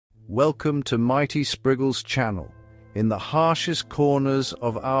Welcome to Mighty Spriggle's channel. In the harshest corners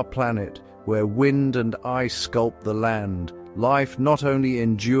of our planet, where wind and ice sculpt the land, life not only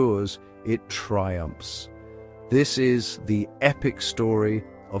endures, it triumphs. This is the epic story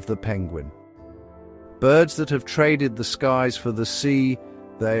of the penguin. Birds that have traded the skies for the sea,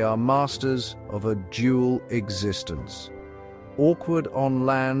 they are masters of a dual existence. Awkward on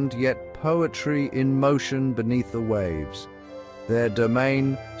land, yet poetry in motion beneath the waves. Their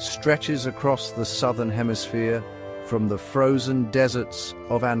domain stretches across the southern hemisphere, from the frozen deserts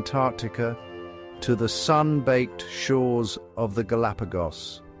of Antarctica to the sun-baked shores of the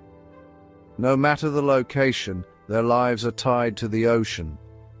Galapagos. No matter the location, their lives are tied to the ocean,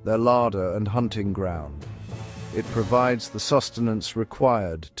 their larder and hunting ground. It provides the sustenance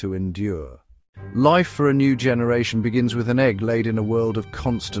required to endure. Life for a new generation begins with an egg laid in a world of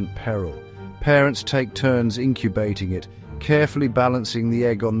constant peril. Parents take turns incubating it, carefully balancing the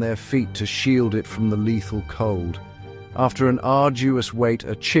egg on their feet to shield it from the lethal cold. After an arduous wait,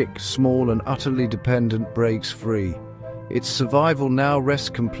 a chick, small and utterly dependent, breaks free. Its survival now rests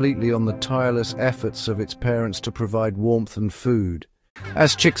completely on the tireless efforts of its parents to provide warmth and food.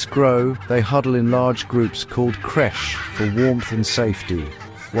 As chicks grow, they huddle in large groups called creche for warmth and safety,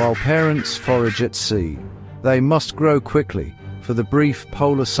 while parents forage at sea. They must grow quickly, for the brief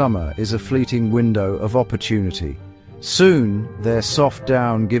polar summer is a fleeting window of opportunity. Soon, their soft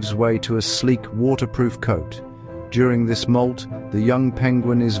down gives way to a sleek, waterproof coat. During this molt, the young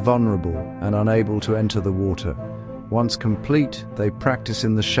penguin is vulnerable and unable to enter the water. Once complete, they practice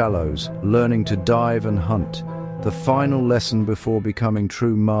in the shallows, learning to dive and hunt, the final lesson before becoming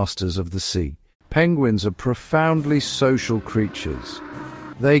true masters of the sea. Penguins are profoundly social creatures.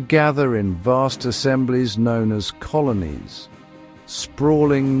 They gather in vast assemblies known as colonies,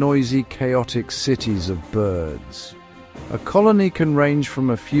 sprawling, noisy, chaotic cities of birds. A colony can range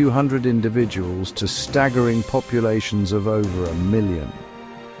from a few hundred individuals to staggering populations of over 1 million.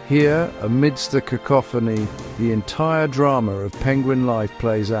 Here, amidst the cacophony, the entire drama of penguin life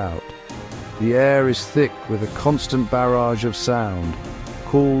plays out. The air is thick with a constant barrage of sound.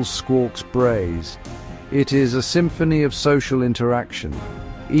 Calls, squawks, brays. It is a symphony of social interaction.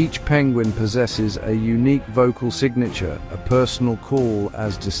 Each penguin possesses a unique vocal signature, a personal call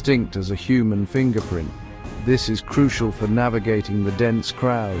as distinct as a human fingerprint. This is crucial for navigating the dense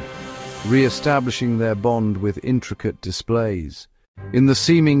crowd, re-establishing their bond with intricate displays. In the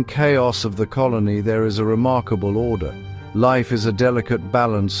seeming chaos of the colony, there is a remarkable order. Life is a delicate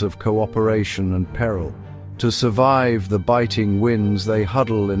balance of cooperation and peril. To survive the biting winds, they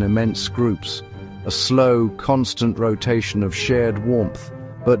huddle in immense groups, a slow, constant rotation of shared warmth.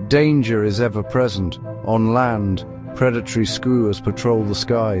 But danger is ever present. On land, predatory skuas patrol the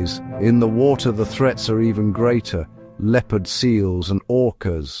skies. In the water, the threats are even greater: leopard seals and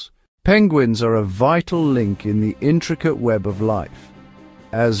orcas. Penguins are a vital link in the intricate web of life.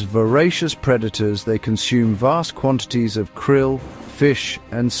 As voracious predators, they consume vast quantities of krill, fish,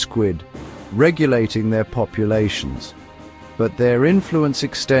 and squid, regulating their populations. But their influence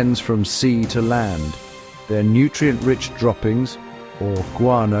extends from sea to land. Their nutrient-rich droppings, or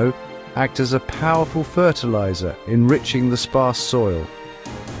guano, act as a powerful fertilizer, enriching the sparse soil.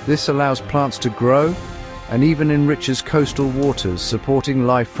 This allows plants to grow and even enriches coastal waters, supporting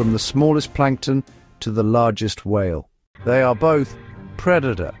life from the smallest plankton to the largest whale. They are both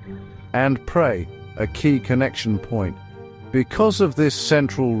predator and prey, a key connection point. Because of this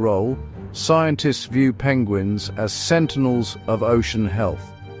central role, scientists view penguins as sentinels of ocean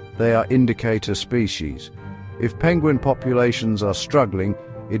health. They are indicator species. If penguin populations are struggling,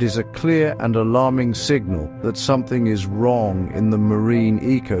 it is a clear and alarming signal that something is wrong in the marine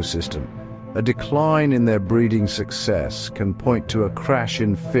ecosystem. A decline in their breeding success can point to a crash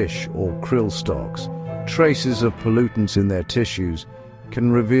in fish or krill stocks. Traces of pollutants in their tissues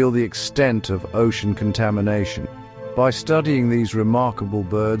can reveal the extent of ocean contamination. By studying these remarkable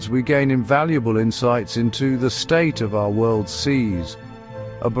birds, we gain invaluable insights into the state of our world's seas,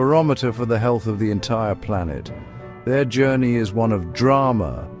 a barometer for the health of the entire planet. Their journey is one of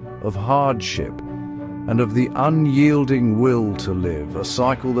drama, of hardship, and of the unyielding will to live, a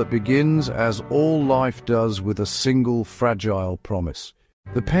cycle that begins, as all life does, with a single fragile promise.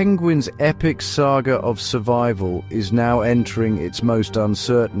 The penguin's epic saga of survival is now entering its most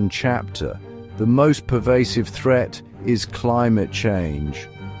uncertain chapter. The most pervasive threat is climate change.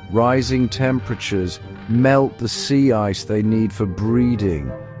 Rising temperatures melt the sea ice they need for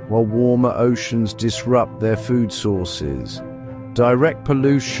breeding, while warmer oceans disrupt their food sources. Direct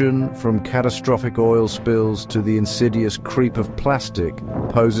pollution, from catastrophic oil spills to the insidious creep of plastic,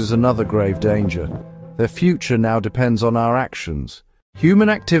 poses another grave danger. Their future now depends on our actions. Human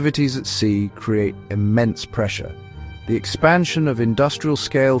activities at sea create immense pressure. The expansion of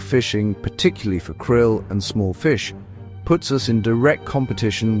industrial-scale fishing, particularly for krill and small fish, puts us in direct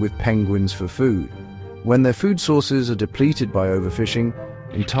competition with penguins for food. When their food sources are depleted by overfishing,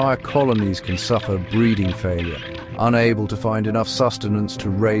 entire colonies can suffer breeding failure, unable to find enough sustenance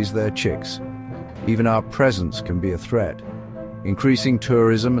to raise their chicks. Even our presence can be a threat. Increasing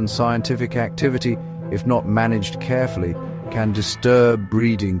tourism and scientific activity, if not managed carefully, can disturb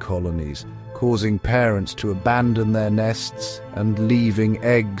breeding colonies, causing parents to abandon their nests and leaving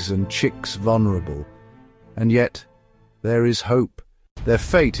eggs and chicks vulnerable. And yet, there is hope. Their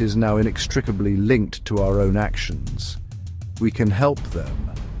fate is now inextricably linked to our own actions. We can help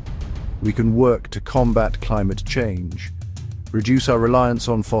them. We can work to combat climate change, reduce our reliance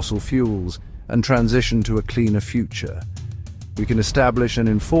on fossil fuels, and transition to a cleaner future. We can establish and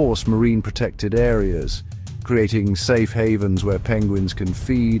enforce marine protected areas, creating safe havens where penguins can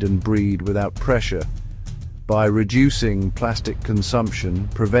feed and breed without pressure. By reducing plastic consumption,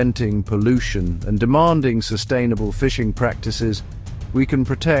 preventing pollution, and demanding sustainable fishing practices, we can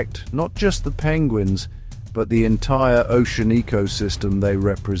protect not just the penguins, but the entire ocean ecosystem they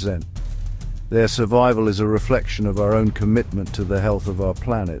represent. Their survival is a reflection of our own commitment to the health of our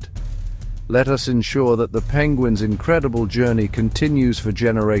planet. Let us ensure that the penguins' incredible journey continues for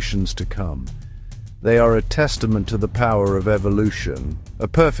generations to come. They are a testament to the power of evolution, a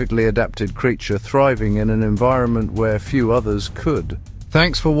perfectly adapted creature thriving in an environment where few others could.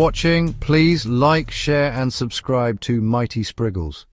 Thanks for watching. Please like, share, and subscribe to Mighty Spriggles.